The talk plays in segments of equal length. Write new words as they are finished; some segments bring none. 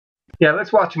Yeah,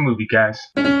 let's watch a movie, guys.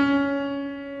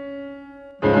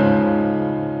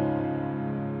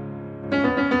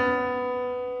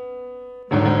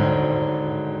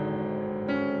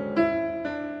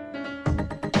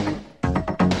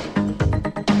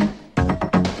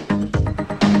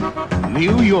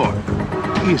 New York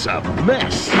is a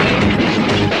mess.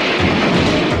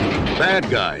 Bad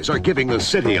guys are giving the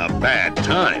city a bad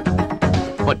time.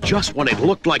 But just when it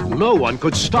looked like no one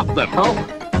could stop them,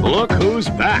 look who's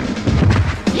back.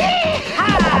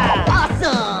 Yeehaw!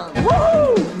 Awesome!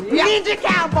 Woo! Ninja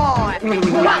Cowboy!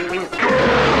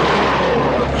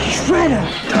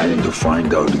 Shredder! Time to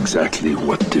find out exactly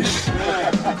what this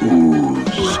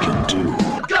ooze can do.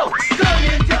 Go! Go,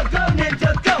 Ninja! Go,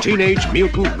 Ninja! Go! Teenage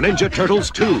Mutant Ninja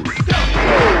Turtles 2.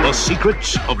 The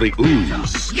Secrets of the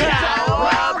Ooze.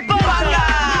 Yeah,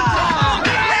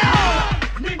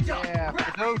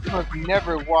 for those who have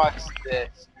never watched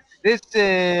this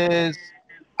is,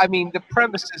 I mean, the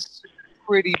premise is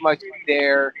pretty much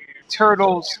there.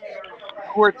 Turtles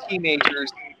who are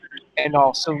teenagers and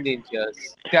also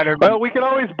ninjas that are... Well, we can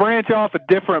always branch off a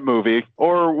different movie,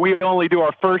 or we only do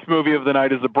our first movie of the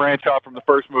night as a branch off from the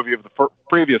first movie of the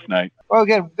previous night. Well,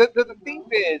 again, the thing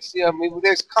is, I mean,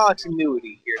 there's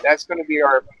continuity here. That's going to be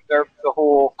the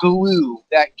whole glue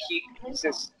that keeps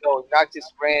this going, not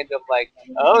just random, like,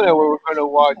 I don't know what we're going to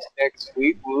watch next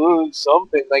week,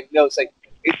 something. Like, no, it's like,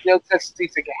 it's no such thing.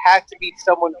 Like, it has to be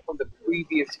someone from the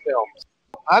previous films.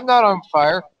 I'm not on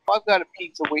fire. I've got a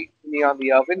pizza waiting for me on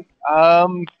the oven.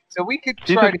 So we could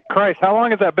try Jesus Christ, how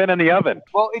long has that been in the oven?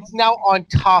 Well, it's now on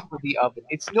top of the oven.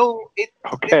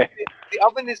 Okay. The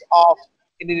oven is off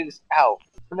and it is out.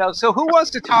 Now, so who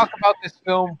wants to talk about this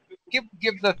film?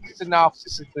 Give the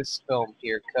synopsis of this film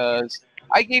here, because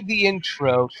I gave the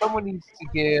intro. Someone needs to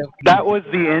give... That was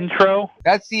the intro?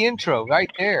 That's the intro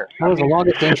right there. That was the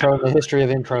longest intro in the history of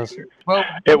intros. Well,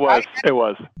 It was.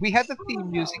 We had the theme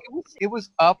music. It was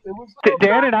up. It was...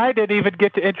 Dan and I didn't even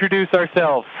get to introduce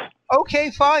ourselves.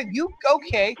 Okay, fine.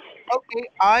 Okay.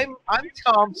 I'm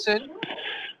Thompson.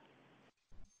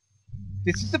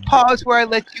 This is the pause where I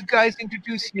let you guys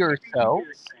introduce yourselves.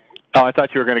 Oh, I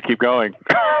thought you were going to keep going.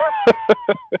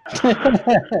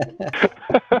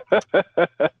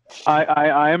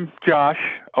 I'm Josh,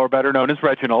 or better known as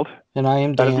Reginald. And I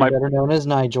am Dan, better known as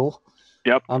Nigel.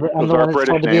 Yep. I'm the one that's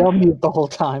told to be on mute the whole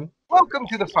time. Welcome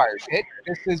to the Firepit.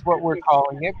 This is what we're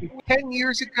calling it. 10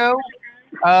 years ago,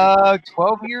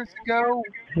 12 years ago.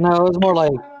 No, it was more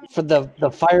like for the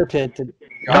Firepit.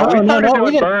 We started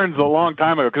doing Burns a long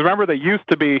time ago. Because remember, they used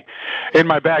to be in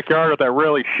my backyard with that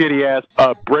really shitty-ass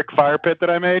brick fire pit that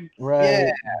I made? Right.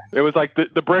 Yeah. It was like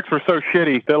the bricks were so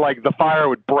shitty that like the fire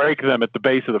would break them at the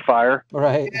base of the fire.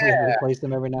 Right. Yeah. We replace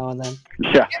them every now and then.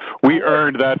 Yeah. We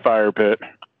earned that fire pit.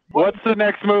 What's the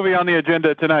next movie on the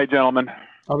agenda tonight, gentlemen?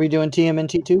 Are we doing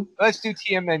TMNTII? Let's do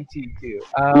TMNTII.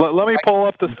 Let me pull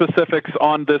up the specifics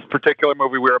on this particular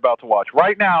movie we're about to watch.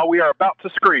 Right now, we are about to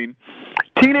screen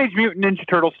Teenage Mutant Ninja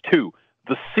Turtles 2,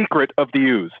 The Secret of the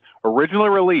Ooze. Originally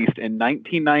released in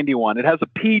 1991. It has a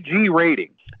PG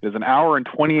rating. It is an hour and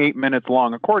 28 minutes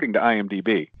long, according to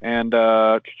IMDb. And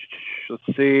let's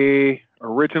see,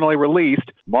 originally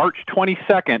released March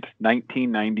 22nd,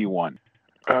 1991.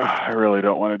 I really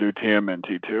don't want to do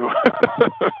TMNT2.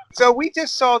 So we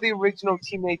just saw the original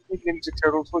Teenage Mutant Ninja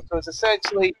Turtles, which was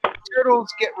essentially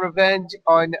Turtles get revenge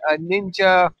on a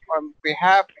ninja on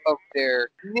behalf of their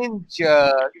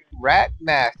ninja rat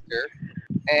master.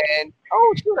 And,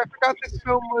 oh, shoot, I forgot this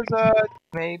film was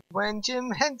made when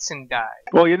Jim Henson died.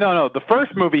 Well, no. The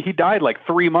first movie, he died like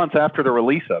 3 months after the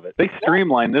release of it. They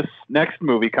streamlined this next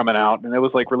movie coming out, and it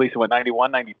was like released in,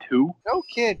 91, 92? No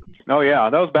kid. Oh, yeah.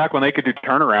 That was back when they could do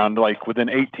turnaround like within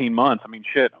 18 months. I mean,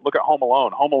 shit. Look at Home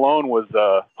Alone. Home Alone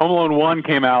 1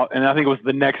 came out, and I think it was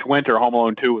the next winter Home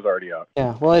Alone 2 was already out.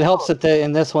 Yeah, well, it helps that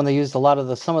in this one they used a lot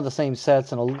of some of the same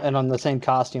sets and on the same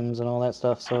costumes and all that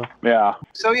stuff. So yeah.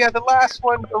 So yeah, the last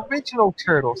one, original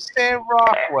Turtles, Stan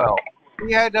Rockwell.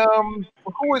 We had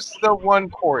who was the one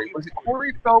Corey? Was it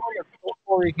Corey Feldman or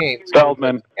Corey Haim?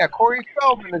 Feldman. Yeah, Corey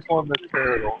Feldman is one of the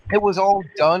Turtles. It was all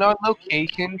done on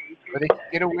location, where they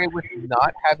could get away with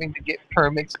not having to get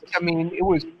permits. I mean, it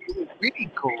was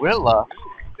really guerrilla.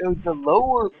 It was the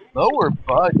lower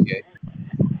budget.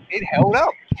 It held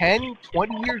up 10,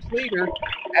 20 years later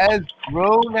as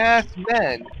grown-ass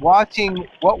men watching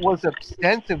what was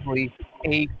ostensibly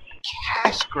a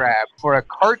cash grab for a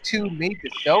cartoon made to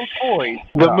sell toys.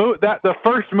 The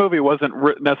first movie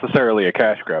wasn't necessarily a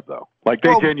cash grab, though. Like,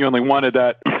 they genuinely wanted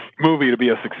that movie to be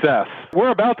a success. We're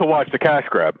about to watch the cash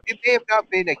grab. It may have not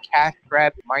been a cash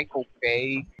grab in Michael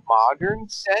Bay modern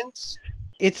sense.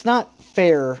 it's not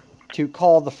fair to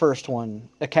call the first one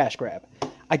a cash grab.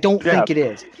 I don't think it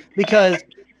is, because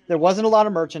there wasn't a lot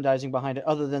of merchandising behind it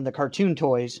other than the cartoon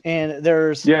toys. And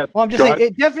there's, well, I'm just saying,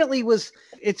 it definitely was,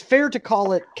 it's fair to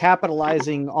call it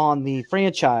capitalizing on the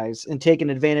franchise and taking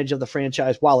advantage of the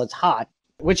franchise while it's hot,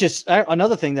 which is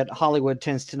another thing that Hollywood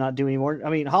tends to not do anymore. I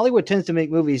mean, Hollywood tends to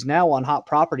make movies now on hot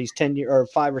properties 10 years or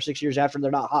 5 or 6 years after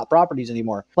they're not hot properties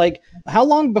anymore. Like, how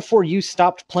long before you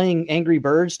stopped playing Angry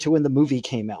Birds to when the movie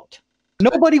came out?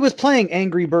 Nobody was playing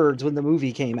Angry Birds when the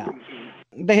movie came out.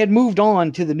 They had moved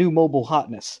on to the new mobile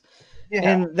hotness. Yeah.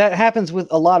 And that happens with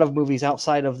a lot of movies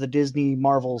outside of the Disney,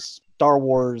 Marvel, Star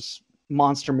Wars,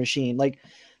 monster machine. Like,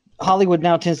 Hollywood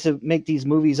now tends to make these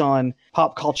movies on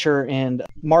pop culture and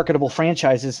marketable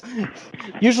franchises,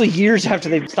 usually years after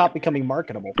they've stopped becoming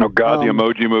marketable. Oh God, the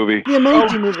Emoji Movie. The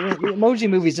Emoji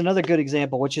Movie is another good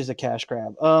example, which is a cash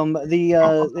grab.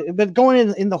 But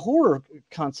going in the horror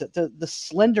concept, the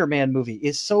Slender Man movie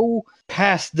is so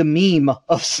past the meme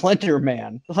of Slender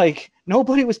Man. Like,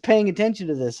 nobody was paying attention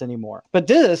to this anymore. But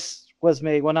this was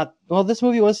made, this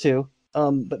movie was too.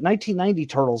 But 1990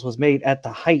 Turtles was made at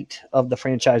the height of the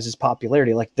franchise's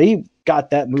popularity. Like, they got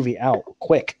that movie out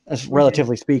quick,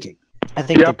 relatively speaking. I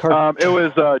think it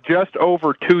was just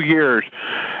over 2 years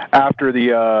after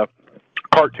the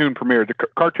cartoon premiered. The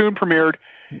cartoon premiered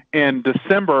in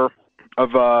December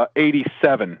of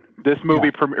 '87. This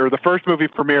movie the first movie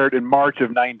premiered in March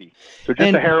of '90. So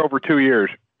just a hair over 2 years.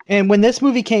 And when this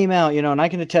movie came out, and I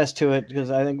can attest to it because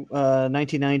I think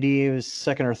 1990 it was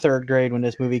 2nd or 3rd grade when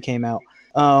this movie came out.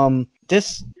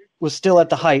 This was still at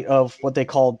the height of what they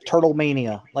called Turtle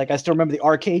Mania. Like, I still remember the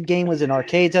arcade game was in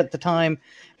arcades at the time.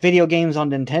 Video games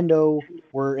on Nintendo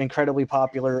were incredibly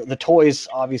popular. The toys,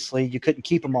 obviously, you couldn't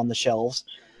keep them on the shelves.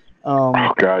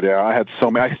 Oh God, yeah, I had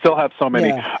so many. I still have so many.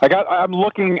 Yeah. I'm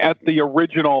looking at the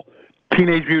original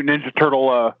Teenage Mutant Ninja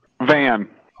Turtle van.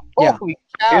 Yeah.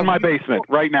 In my basement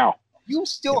right now. You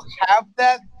still have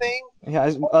that thing? Yeah,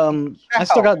 I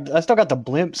still got the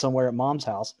blimp somewhere at Mom's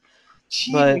house.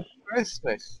 Gee,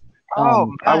 Christmas.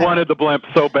 I wanted the blimp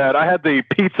so bad. I had the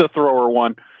pizza thrower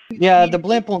one. Yeah, the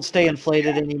blimp won't stay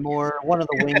inflated anymore. One of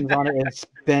the wings on it is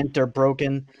bent or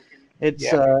broken.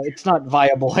 It's not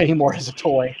viable anymore as a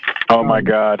toy. Oh my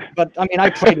God! But I mean, I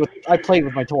played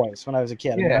with my toys when I was a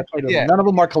kid. I played with them. None of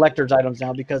them are collector's items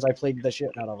now because I played the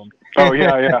shit out of them. Oh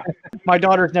yeah. My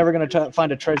daughter's never going to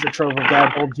find a treasure trove of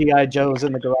Dad's old GI Joes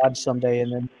in the garage someday,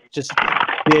 and then just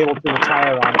be able to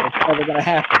retire on it. It's never going to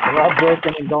happen. They're all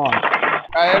broken and gone.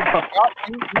 I have forgot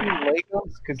you eating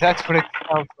Legos because that's what it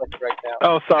sounds like right now.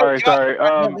 Oh, sorry.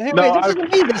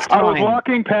 I was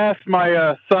walking past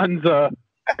my son's.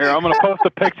 Here, I'm going to post a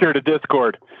picture to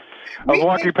Discord. I was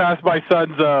walking past my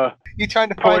son's you trying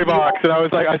to toy box, and I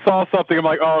was like, I saw something. I'm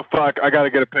like, oh fuck, I got to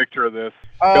get a picture of this.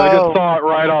 I just saw it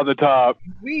right on the top.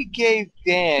 We gave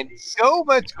Dan so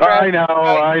much crap.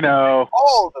 I know.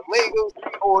 All the Legos,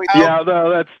 toys. Yeah,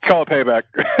 that's call it payback.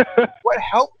 What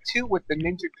helped too with the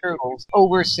Ninja Turtles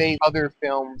over, say, other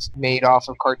films made off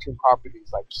of cartoon properties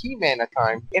like He-Man at the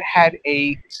time, it had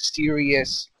a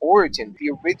serious origin.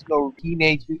 The original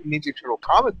Teenage Mutant Ninja Turtle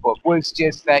comic book was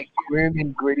just that grim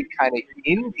and gritty kind of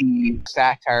indie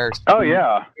satire. Oh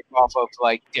yeah. Off of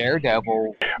like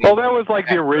Daredevil. Well, that was like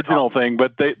the original thing,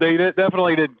 but they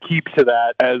definitely did keep to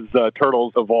that as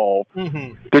Turtles evolved.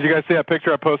 Mm-hmm. Did you guys see that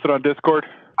picture I posted on Discord?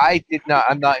 I did not.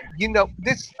 I'm not.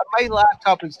 My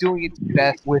laptop is doing its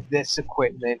best with this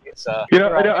equipment. It's I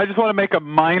just want to make a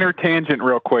minor tangent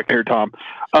real quick here, Tom.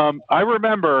 I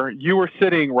remember you were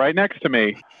sitting right next to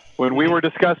me when we were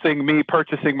discussing me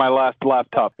purchasing my last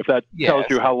laptop. If that tells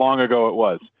you how long ago it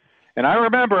was, and I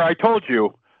remember I told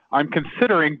you I'm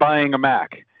considering buying a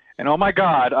Mac. And oh my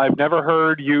God, I've never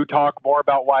heard you talk more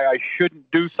about why I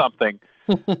shouldn't do something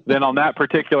than on that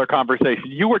particular conversation.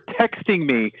 You were texting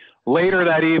me later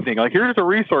that evening, like, here's a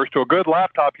resource to a good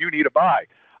laptop you need to buy.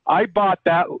 I bought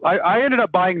that. I ended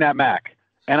up buying that Mac,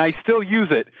 and I still use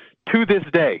it to this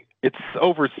day. It's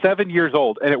over 7 years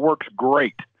old, and it works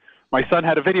great. My son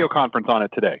had a video conference on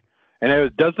it today, and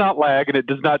it does not lag, and it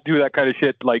does not do that kind of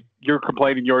shit like you're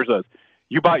complaining yours does.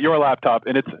 You bought your laptop,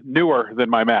 and it's newer than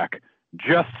my Mac.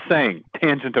 Just saying.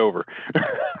 Tangent over.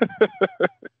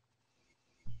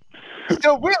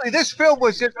 So really, this film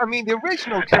was just, the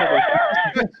original Turtles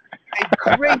was just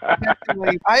a great,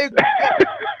 I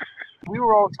agree. we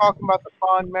were all talking about the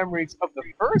fond memories of the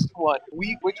first one,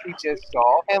 which we just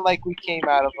saw, and like we came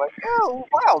out of like, oh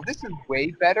wow, this is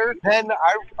way better than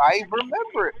I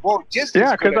remember it. Well, just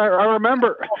yeah, because I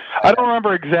remember. I don't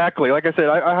remember exactly. Like I said,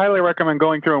 I highly recommend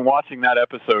going through and watching that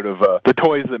episode of The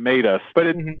Toys That Made Us. But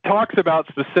it talks about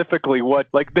specifically what,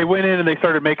 like, they went in and they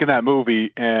started making that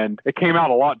movie, and it came out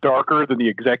a lot darker than the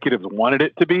executives wanted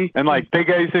it to be. And like they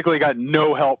basically got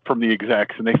no help from the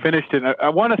execs, and they finished it. I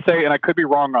want to say, and I could be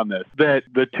wrong on this, that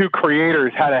the two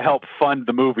creators had to help fund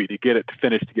the movie to get it to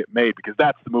finish to get made, because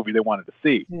that's the movie they wanted to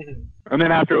see. And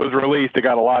then after it was released, it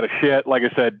got a lot of shit. Like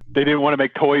I said, they didn't want to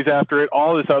make toys after it.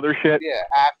 All this other shit. Yeah,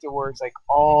 afterwards, like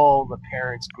all the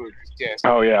parents groups just.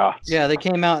 Oh yeah. Yeah, they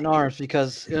came out in arms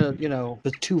because you know, it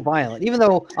was too violent. Even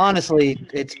though honestly,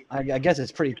 I guess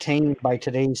it's pretty tame by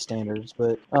today's standards.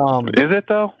 But is it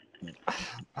though?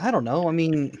 I don't know. I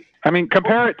mean,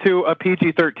 compare it to a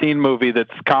PG-13 movie that's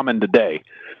common today.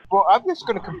 Well, I'm just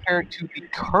going to compare it to the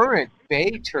current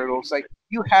Bay Turtles. Like,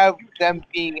 you have them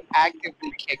being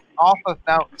actively kicked off of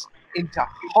mountains into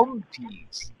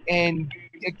Humvees and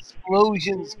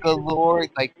explosions galore.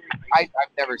 Like, I've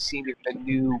never seen it in the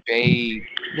new Bay.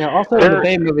 Yeah, also the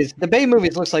Bay movies. The Bay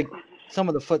movies looks like some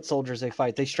of the foot soldiers they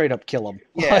fight, they straight up kill them.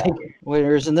 Yeah. Like,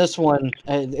 whereas in this one,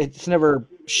 it's never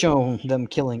shown them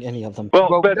killing any of them.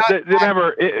 Well, but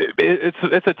remember,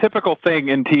 it's a typical thing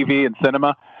in TV and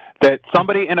cinema that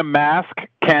somebody in a mask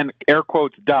can, air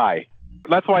quotes, die.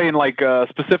 That's why in like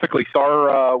specifically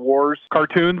Star Wars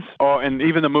cartoons and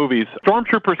even the movies,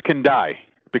 stormtroopers can die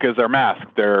because they're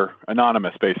masked. They're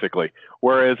anonymous, basically.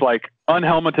 Whereas like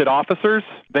unhelmeted officers,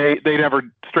 they never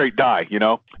straight die, you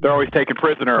know? They're always taken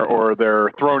prisoner or they're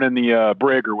thrown in the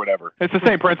brig or whatever. It's the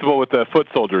same principle with the foot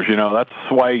soldiers, you know? That's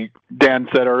why Dan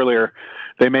said earlier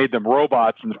they made them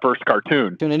robots in the first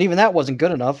cartoon. And even that wasn't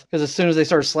good enough, because as soon as they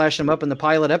started slashing them up in the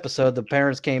pilot episode, the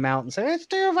parents came out and said, it's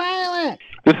too violent.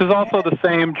 This is also the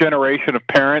same generation of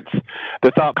parents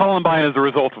that thought Columbine is a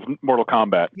result of Mortal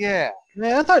Kombat. Yeah.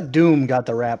 Yeah, I thought Doom got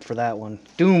the rap for that one.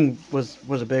 Doom was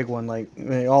a big one. Like, I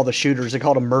mean, all the shooters, they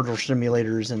called them murder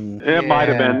simulators, and it might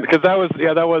have been, because that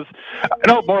was. I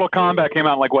know Mortal Kombat came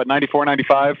out in like what, 94,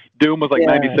 95. Doom was like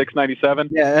 96, 97.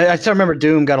 Yeah, I still remember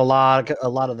Doom got a lot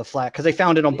of the flack because they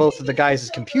found it on both of the guys'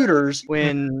 computers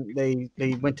when they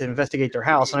went to investigate their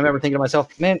house. And I remember thinking to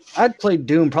myself, man, I'd played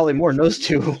Doom probably more than those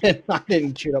two, and I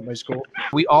didn't shoot up my school.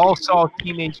 We all saw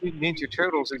Teenage Mutant Ninja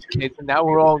Turtles as kids, and now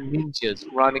we're all ninjas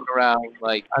running around.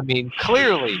 Like, I mean,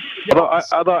 clearly.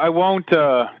 Although I won't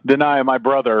deny my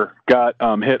brother got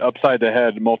hit upside the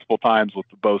head multiple times with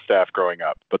the bow staff growing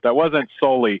up, but that wasn't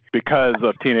solely because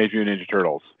of Teenage Mutant Ninja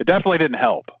Turtles. It definitely didn't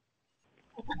help.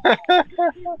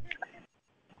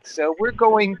 So we're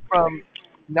going from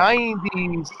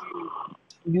 90s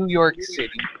New York City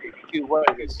to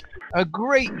what is a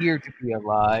great year to be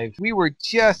alive. We were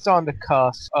just on the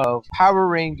cusp of Power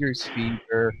Rangers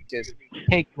fever, just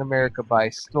taking America by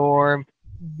storm.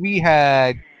 We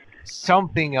had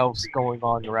something else going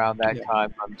on around that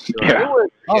time, I'm sure. Yeah.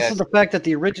 Also, the fact that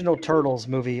the original Turtles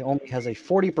movie only has a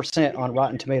 40% on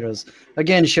Rotten Tomatoes,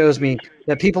 again, shows me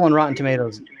that people on Rotten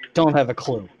Tomatoes don't have a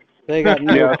clue. They got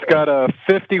yeah, it's got a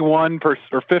 51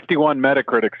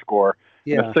 Metacritic score.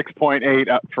 Yeah. A 6.8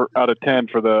 out of 10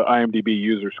 for the IMDb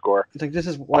user score. It's like, this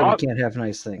is why we can't have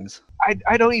nice things.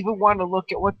 I don't even want to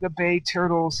look at what the Bay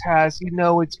Turtles has. You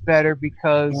know it's better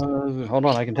because... hold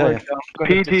on, I can tell you.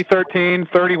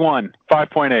 PG-13, 31,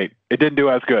 5.8. It didn't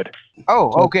do as good.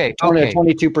 Oh, okay.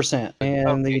 22%.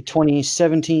 And the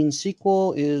 2017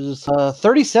 sequel is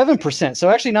 37%. So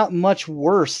actually not much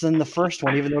worse than the first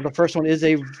one, even though the first one is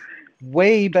a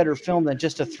way better film than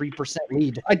just a 3%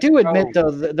 lead. I do admit, though,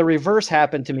 the reverse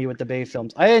happened to me with the Bay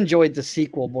films. I enjoyed the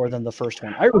sequel more than the first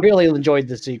one. I really enjoyed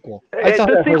the sequel. I thought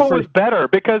the sequel was better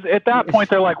because at that point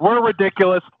they're like, we're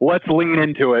ridiculous, let's lean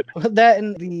into it. That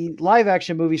and the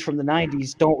live-action movies from the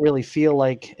 90s don't really feel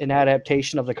like an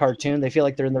adaptation of the cartoon. They feel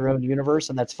like they're in their own universe,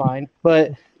 and that's fine.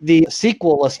 But the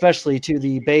sequel, especially to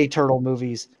the Bay Turtle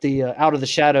movies, the Out of the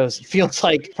Shadows, feels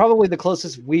like probably the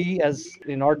closest we, as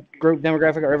in our group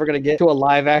demographic, are ever going to get to a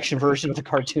live-action version of the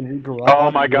cartoon we grew up on.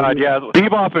 Oh my God, yeah.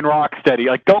 Bebop and Rocksteady.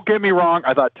 Like, don't get me wrong,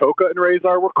 I thought Toka and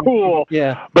Razor were cool.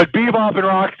 Yeah. But Bebop and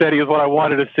Rocksteady is what I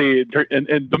wanted to see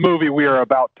in the movie we are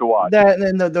about to watch. That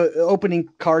and then the opening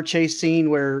car chase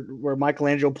scene where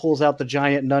Michelangelo pulls out the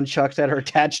giant nunchucks that are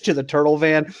attached to the turtle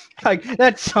van. Like,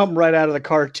 that's something right out of the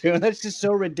cartoon. That's just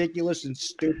so ridiculous and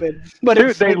stupid. But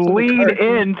dude, they lean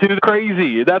into the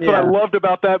crazy. That's what I loved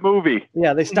about that movie.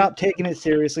 Yeah, they stopped taking it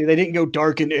seriously. They didn't go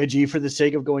dark and edgy. edgy for the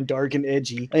sake of going dark and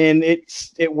edgy, and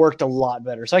it worked a lot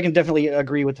better. So I can definitely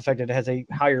agree with the fact that it has a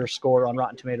higher score on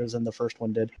Rotten Tomatoes than the first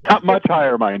one did. Not much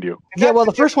higher, mind you. Yeah, well,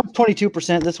 the first one's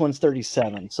 22%, this one's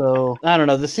 37%. So I don't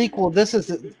know. The sequel, this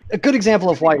is a good example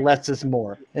of why less is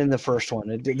more in the first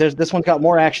one. This one's got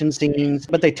more action scenes,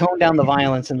 but they tone down the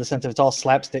violence in the sense of it's all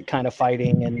slapstick kind of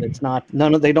fighting, and it's not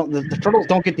the turtles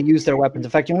don't get to use their weapons.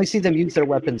 In fact, you only see them use their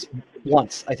weapons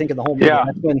once, I think, in the whole movie. Yeah.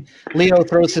 That's when Leo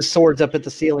throws his swords up at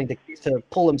the ceiling to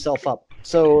pull himself up.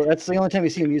 So that's the only time you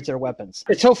see them use their weapons.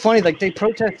 It's so funny, like they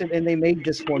protested and they made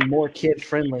this one more kid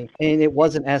friendly, and it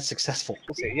wasn't as successful.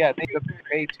 Yeah, they the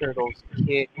Bay Turtles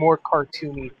kid more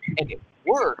cartoony, and it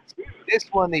worked. This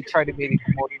one they tried to make it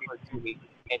more cartoony,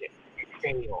 and it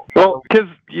failed. Well, because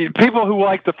people who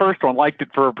liked the first one liked it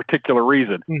for a particular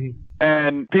reason. Mm-hmm.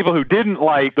 And people who didn't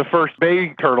like the first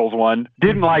Bay Turtles one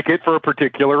didn't like it for a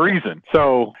particular reason.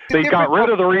 So they got rid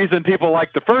of the reason people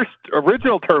liked the first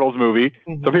original Turtles movie,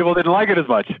 so people didn't like it as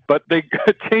much. But they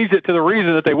changed it to the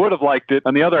reason that they would have liked it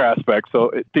on the other aspects,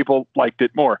 so people liked it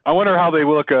more. I wonder how they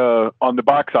look on the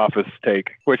box office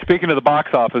take. Which, speaking of the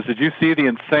box office, did you see the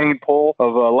insane poll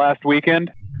of last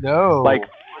weekend? No. Like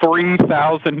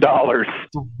 $3,000.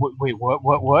 Wait, what?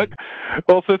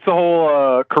 Well, since the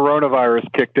whole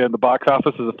coronavirus kicked in, the box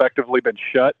office has effectively been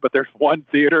shut, but there's one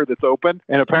theater that's open,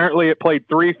 and apparently it played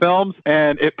 3 films,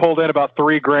 and it pulled in about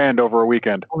 $3,000 over a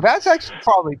weekend. Well, that's actually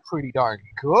probably pretty darn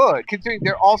good, considering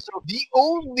they're also the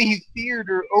only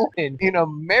theater open in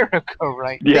America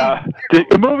right now. Yeah.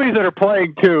 The movies that are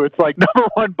playing, too, it's like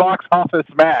 #1 box office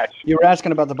match. You were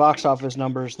asking about the box office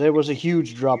numbers. There was a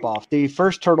huge drop-off. The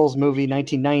first Turtles movie,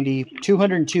 1990,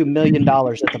 $202 million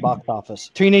at the box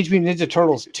office. Teenage Mutant Ninja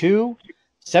Turtles 2,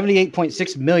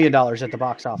 $78.6 million at the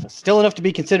box office. Still enough to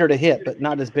be considered a hit, but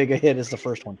not as big a hit as the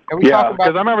first one. Yeah,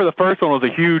 because I remember the first one was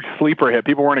a huge sleeper hit.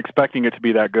 People weren't expecting it to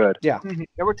be that good. Yeah. And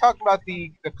we're talking about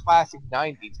the classic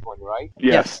 90s one, right?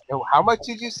 Yes. So how much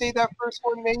did you say that first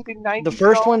one made in 90s? The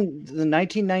first one, the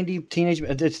 1990 Teenage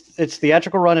its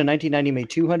theatrical run in 1990 made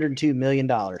 $202 million.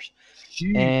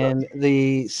 Jesus. And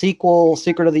the sequel,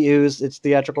 Secret of the Ooze, its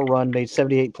theatrical run made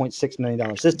 $78.6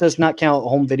 million. This does not count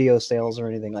home video sales or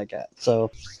anything like that. So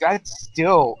that's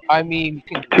still, I mean,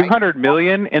 $200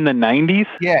 million in the 90s?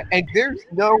 Yeah, and there's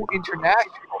no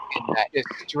international in that. It's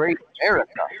straight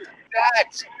America.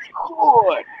 That's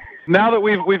good. Now that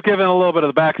we've given a little bit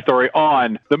of the backstory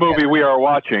on the movie we are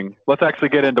watching, let's actually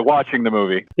get into watching the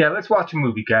movie. Yeah, let's watch a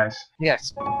movie, guys.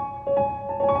 Yes.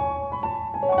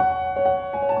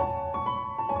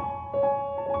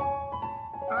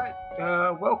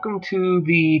 Welcome to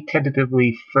the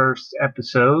tentatively first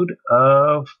episode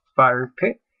of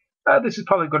Firepit. This is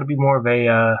probably going to be more of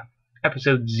a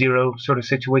episode 0 sort of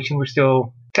situation. We're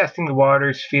still testing the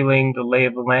waters, feeling the lay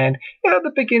of the land.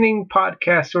 The beginning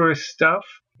podcast sort of stuff.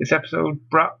 This episode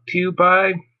brought to you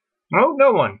by,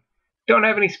 no one. Don't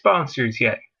have any sponsors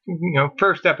yet.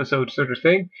 First episode sort of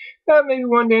thing. Maybe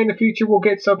one day in the future we'll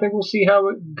get something. We'll see how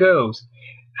it goes.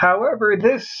 However,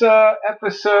 this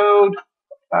episode...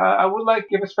 I would like to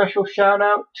give a special shout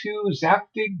out to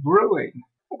Zapdig Brewing.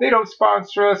 They don't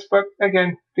sponsor us, but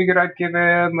again, figured I'd give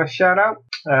them a shout out.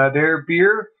 Their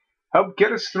beer helped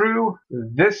get us through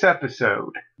this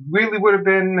episode. Really would have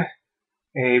been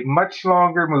a much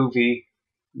longer movie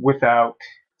without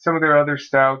some of their other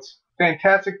stouts.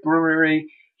 Fantastic brewery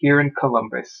here in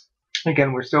Columbus.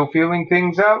 Again, we're still feeling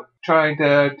things out, trying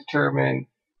to determine,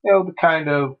 the kind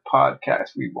of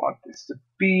podcast we want this to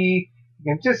be.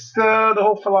 And just the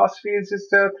whole philosophy is just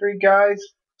 3 guys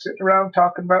sitting around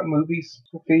talking about movies.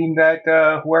 A theme that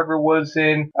whoever was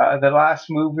in the last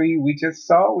movie we just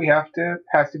saw,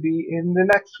 has to be in the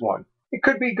next one. It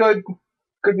could be good,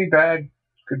 could be bad,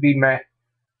 could be meh,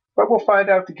 but we'll find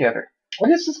out together.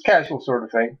 And this is casual sort of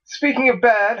thing. Speaking of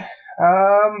bad,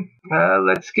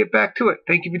 let's get back to it.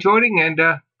 Thank you for joining, and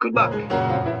good luck.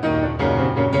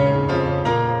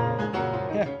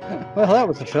 Well, that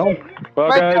was a film. Well,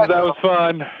 guys, that was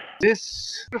fun.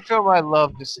 This the film I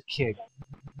loved as a kid.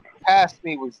 Past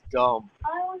me was dumb.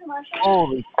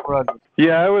 Holy crud.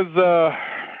 Yeah, it was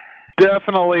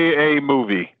definitely a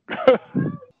movie.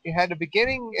 It had a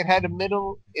beginning, it had a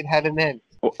middle, it had an end.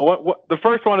 What the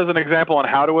first one is an example on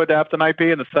how to adapt an IP,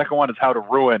 and the second one is how to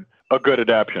ruin a good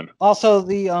adaptation. Also,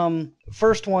 the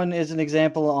first one is an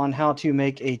example on how to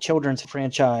make a children's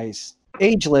franchise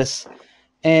ageless.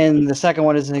 And the second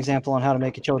one is an example on how to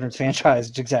make a children's franchise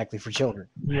exactly for children.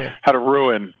 Yeah. How to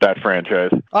ruin that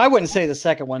franchise. I wouldn't say the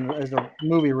second one is the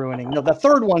movie ruining. No, the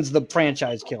third one's the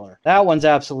franchise killer. That one's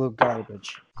absolute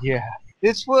garbage. Yeah.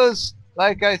 This was,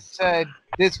 like I said,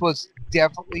 this was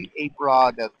definitely a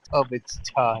product of its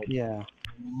time. Yeah.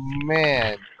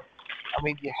 Man. I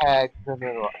mean, you had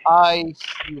Vanilla Ice,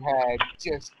 you had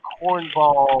just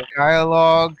cornball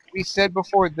dialogue. We said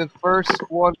before, the first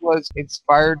one was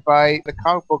inspired by the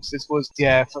comic books. This was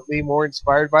definitely more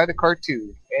inspired by the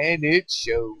cartoon, and it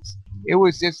shows. It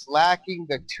was just lacking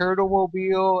the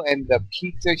Turtlemobile and the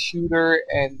pizza shooter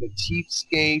and the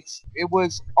cheapskates. It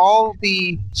was all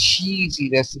the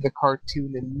cheesiness of the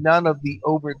cartoon and none of the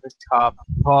over-the-top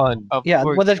fun. Well,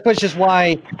 which is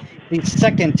why the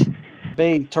second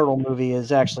Bay Turtle movie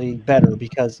is actually better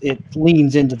because it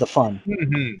leans into the fun.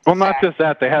 Mm-hmm. Well, not just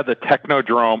that. They had the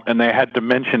Technodrome and they had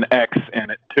Dimension X in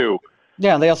it, too.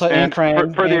 Yeah, they also and for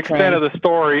the extent of the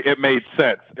story, it made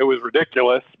sense. It was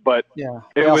ridiculous, but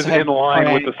it was in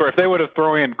line with the story. If they would have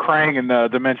thrown in Krang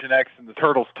and Dimension X and the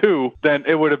Turtles too, then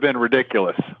it would have been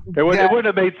ridiculous. It wouldn't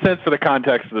have made sense for the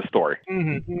context of the story.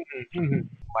 Mm-hmm, mm-hmm, mm-hmm.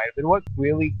 Might have been what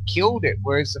really killed it.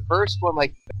 Whereas the first one,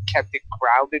 like, kept it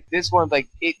grounded. This one, like,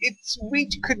 its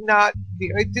reach could not.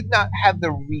 It did not have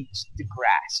the reach to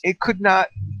grasp. It could not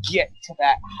get to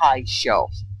that high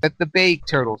shelf that the Bay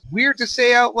Turtles. Weird to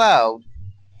say out loud.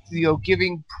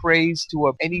 Giving praise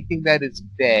to anything that is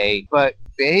Bay, but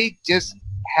Bay just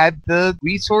had the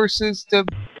resources to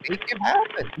make it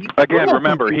happen. Again,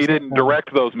 remember, he didn't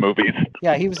direct those movies.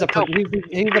 Yeah, he was the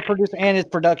producer, and his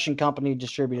production company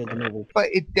distributed the movie. But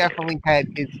it definitely had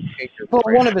his finger. Well,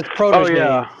 one of his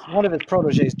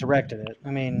proteges directed it.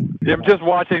 I mean, just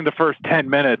watching the first 10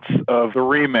 minutes of the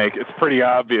remake, it's pretty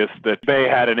obvious that Bay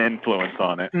had an influence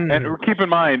on it. Mm-hmm. And keep in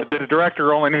mind, the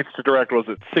director only needs to direct,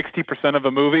 60% of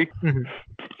a movie? Mm-hmm.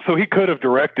 So he could have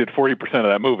directed 40% of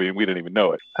that movie, and we didn't even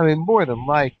know it. I mean, more than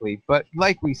likely. But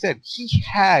like we said, he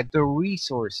had the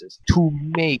resources to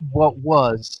make what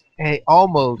was a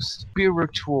almost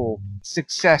spiritual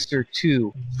successor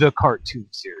to the cartoon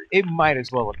series. It might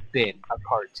as well have been a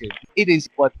cartoon. It is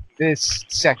what this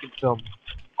second film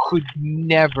could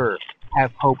never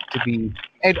have hoped to be,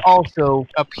 and also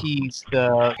appease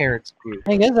the parents group.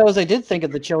 The thing is, though, they did think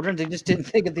of the children. They just didn't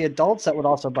think of the adults that would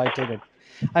also buy tickets.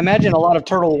 I imagine a lot of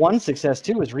Turtle 1's success,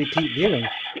 too, is repeat viewing.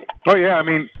 Oh, yeah. I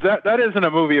mean, that isn't a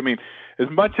movie. I mean, as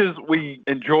much as we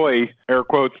enjoy, air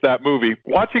quotes, that movie,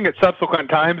 watching it subsequent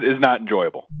times is not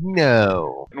enjoyable.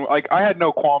 No. Like, I had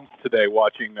no qualms today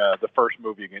watching the first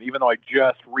movie again, even though I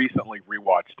just recently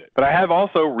rewatched it. But I have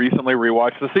also recently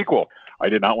rewatched the sequel. I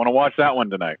did not want to watch that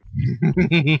one tonight.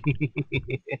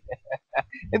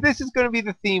 And this is going to be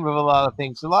the theme of a lot of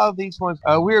things. A lot of these ones,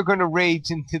 we are going to rage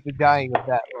into the dying of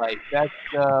that light. That's,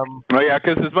 Oh, yeah,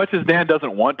 because as much as Dan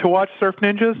doesn't want to watch Surf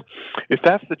Ninjas, if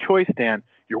that's the choice, Dan,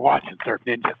 you're watching Surf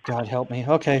Ninjas. God help me.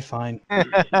 Okay, fine.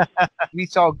 We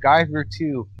saw Guyver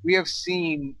 2. We have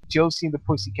seen Josie and the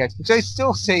Pussycats, which I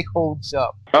still say holds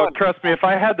up. Oh, trust me, if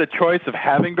I had the choice of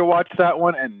having to watch that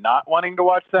one and not wanting to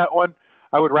watch that one,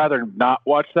 I would rather not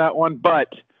watch that one, but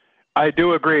I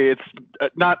do agree it's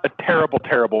not a terrible,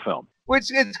 terrible film.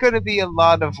 Which it's going to be a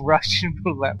lot of Russian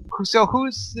roulette. So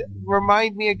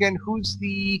remind me again, who's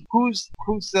the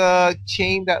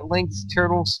chain that links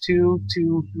Turtles 2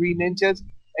 to Three Ninjas?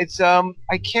 It's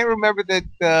I can't remember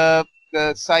the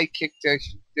sidekick to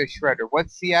Shredder.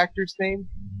 What's the actor's name?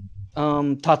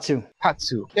 Tatsu.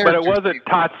 But it wasn't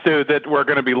Tatsu that we're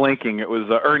going to be linking. It was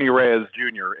Ernie Reyes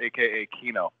Jr., a.k.a.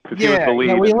 Kino. Because he was the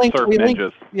lead in Surf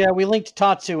Ninjas. We linked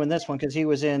Tatsu in this one because he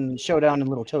was in Showdown in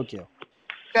Little Tokyo.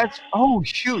 Oh,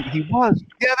 shoot, he was.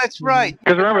 Yeah, that's right.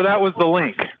 Because remember, that was the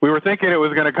link. We were thinking it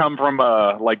was going to come from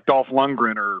like Dolph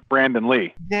Lundgren or Brandon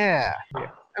Lee. Yeah.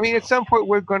 I mean, at some point,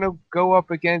 we're going to go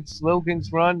up against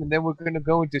Logan's Run, and then we're going to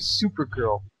go into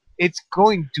Supergirl. It's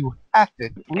going to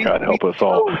happen. God help us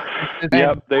all.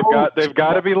 Yep, they've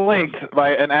got to be linked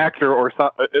by an actor or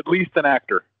at least an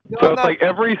actor. So it's like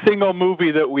every single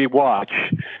movie that we watch,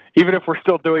 even if we're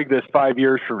still doing this 5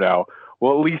 years from now,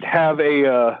 we'll at least have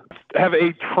a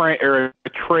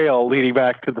trail leading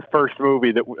back to the first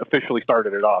movie that officially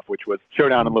started it off, which was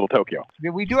Showdown in Little Tokyo.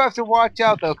 We do have to watch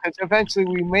out, though, because eventually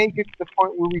we may get to the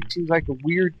point where we choose like a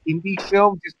weird indie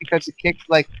film just because it kicks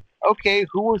like, okay,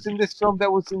 who was in this film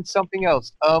that was in something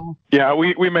else? Yeah,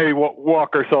 we may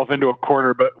walk ourselves into a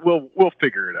corner, but we'll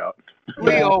figure it out.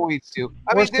 We always do.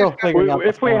 I mean,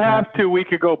 if we have to, we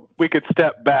could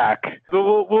step back.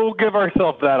 So we'll give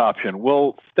ourselves that option.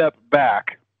 We'll step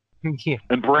back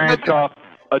and branch off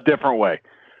a different way.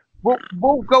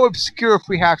 We'll go obscure if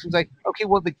we have to. It's like, okay,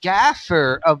 well, the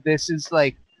gaffer of this is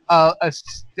like a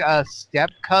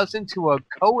step cousin to a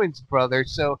Coen's brother,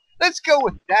 so let's go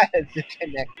with that as the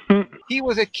connect. He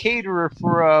was a caterer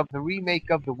for the remake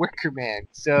of The Wicker Man,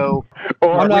 so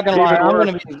I'm not gonna lie,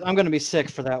 I'm gonna be sick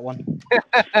for that one.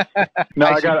 No,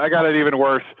 I got it even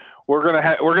worse.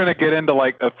 we're gonna get into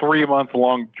like a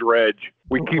 3-month-long dredge.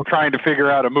 We keep trying to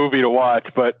figure out a movie to watch,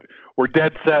 but we're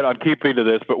dead set on keeping to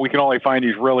this. But we can only find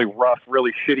these really rough,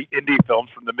 really shitty indie films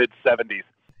from the mid-'70s,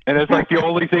 and it's like the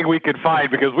only thing we could find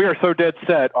because we are so dead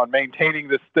set on maintaining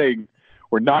this thing.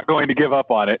 We're not going to give up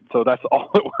on it. So that's all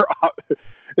that we're on.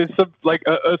 It's like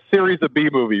a series of B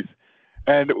movies.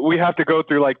 And we have to go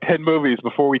through like 10 movies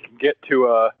before we can get to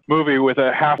a movie with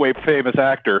a halfway famous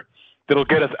actor that'll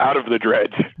get us out of the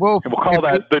dredge. Well, and we'll call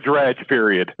that the dredge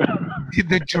period.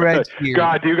 The dredge period.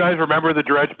 God, do you guys remember the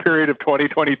dredge period of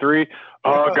 2023?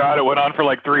 Oh, God, it went on for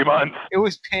like 3 months. It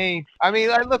was pain. I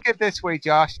mean, I look at it this way,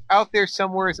 Josh. Out there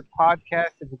somewhere is a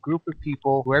podcast of a group of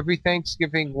people who every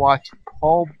Thanksgiving watch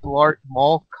Paul Blart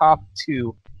Mall Cop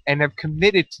 2 and have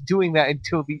committed to doing that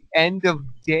until the end of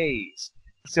days.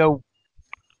 So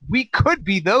we could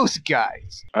be those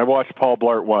guys. I watched Paul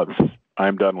Blart once.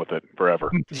 I'm done with it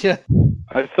forever. Yeah.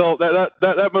 I still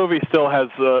that movie still has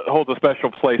holds a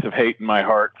special place of hate in my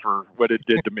heart for what it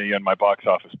did to me and my box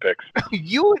office picks.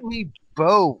 You and me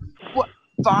both. What,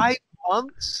 5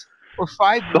 months or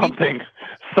 5 weeks?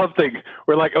 Something.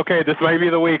 We're like, okay, this may be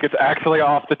the week. It's actually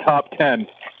off the top 10.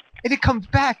 And it comes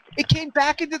back. It came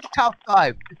back into the top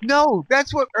 5. No,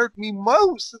 that's what irked me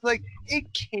most. It's like, it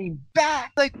came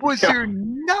back. Like, was there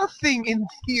nothing in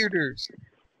theaters?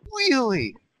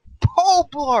 Really? Paul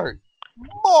Blart,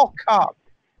 Mall Cop.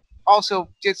 Also,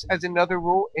 just as another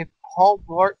rule, if Paul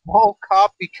Blart, Mall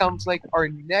Cop becomes like our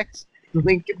next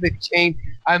link in the chain,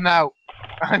 I'm out.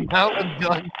 I'm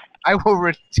done. I will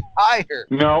retire.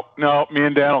 No, me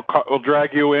and Dan will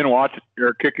drag you in, watch it.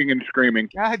 You're kicking and screaming.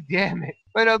 God damn it.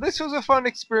 But no, this was a fun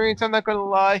experience, I'm not going to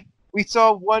lie. We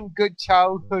saw one good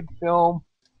childhood film.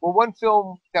 Well, one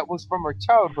film that was from our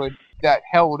childhood that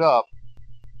held up.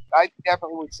 I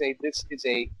definitely would say this is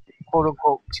a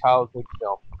quote-unquote childhood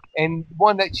film. And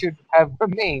one that should have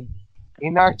remained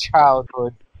in our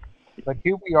childhood. But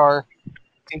here we are,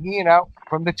 taking it out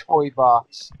from the toy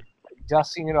box,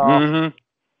 dusting it off. Mm-hmm.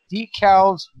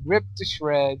 Decals ripped to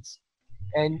shreds,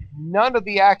 and none of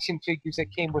the action figures that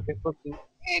came with it looked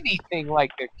anything like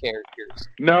their characters.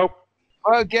 Nope.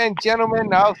 Well, again,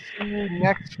 gentlemen, I'll see you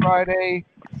next Friday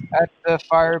at the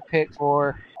Fire Pit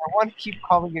for, I want to keep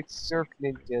calling it Surf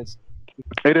Ninjas.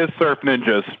 It is Surf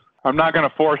Ninjas. I'm not going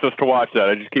to force us to watch that.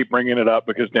 I just keep bringing it up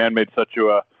because Dan made such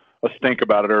a stink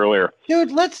about it earlier.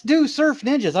 Dude, let's do Surf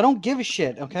Ninjas. I don't give a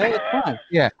shit, okay? It's fine.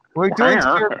 Yeah, we're doing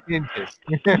Surf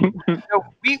Ninjas. So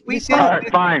we said all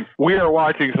right, fine. We are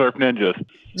watching Surf Ninjas.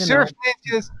 Surf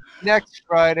Ninjas next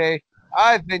Friday.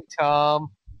 I've been Tom.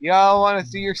 Y'all want to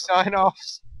see your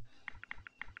sign-offs?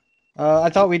 I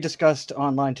thought we discussed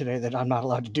online today that I'm not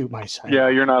allowed to do my sign-off. Yeah,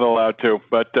 you're not allowed to.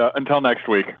 But until next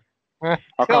week.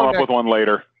 I'll come up with one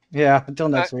later. Yeah, until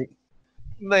next week.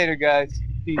 Later, guys.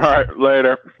 Peace. All right,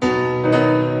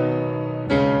 later.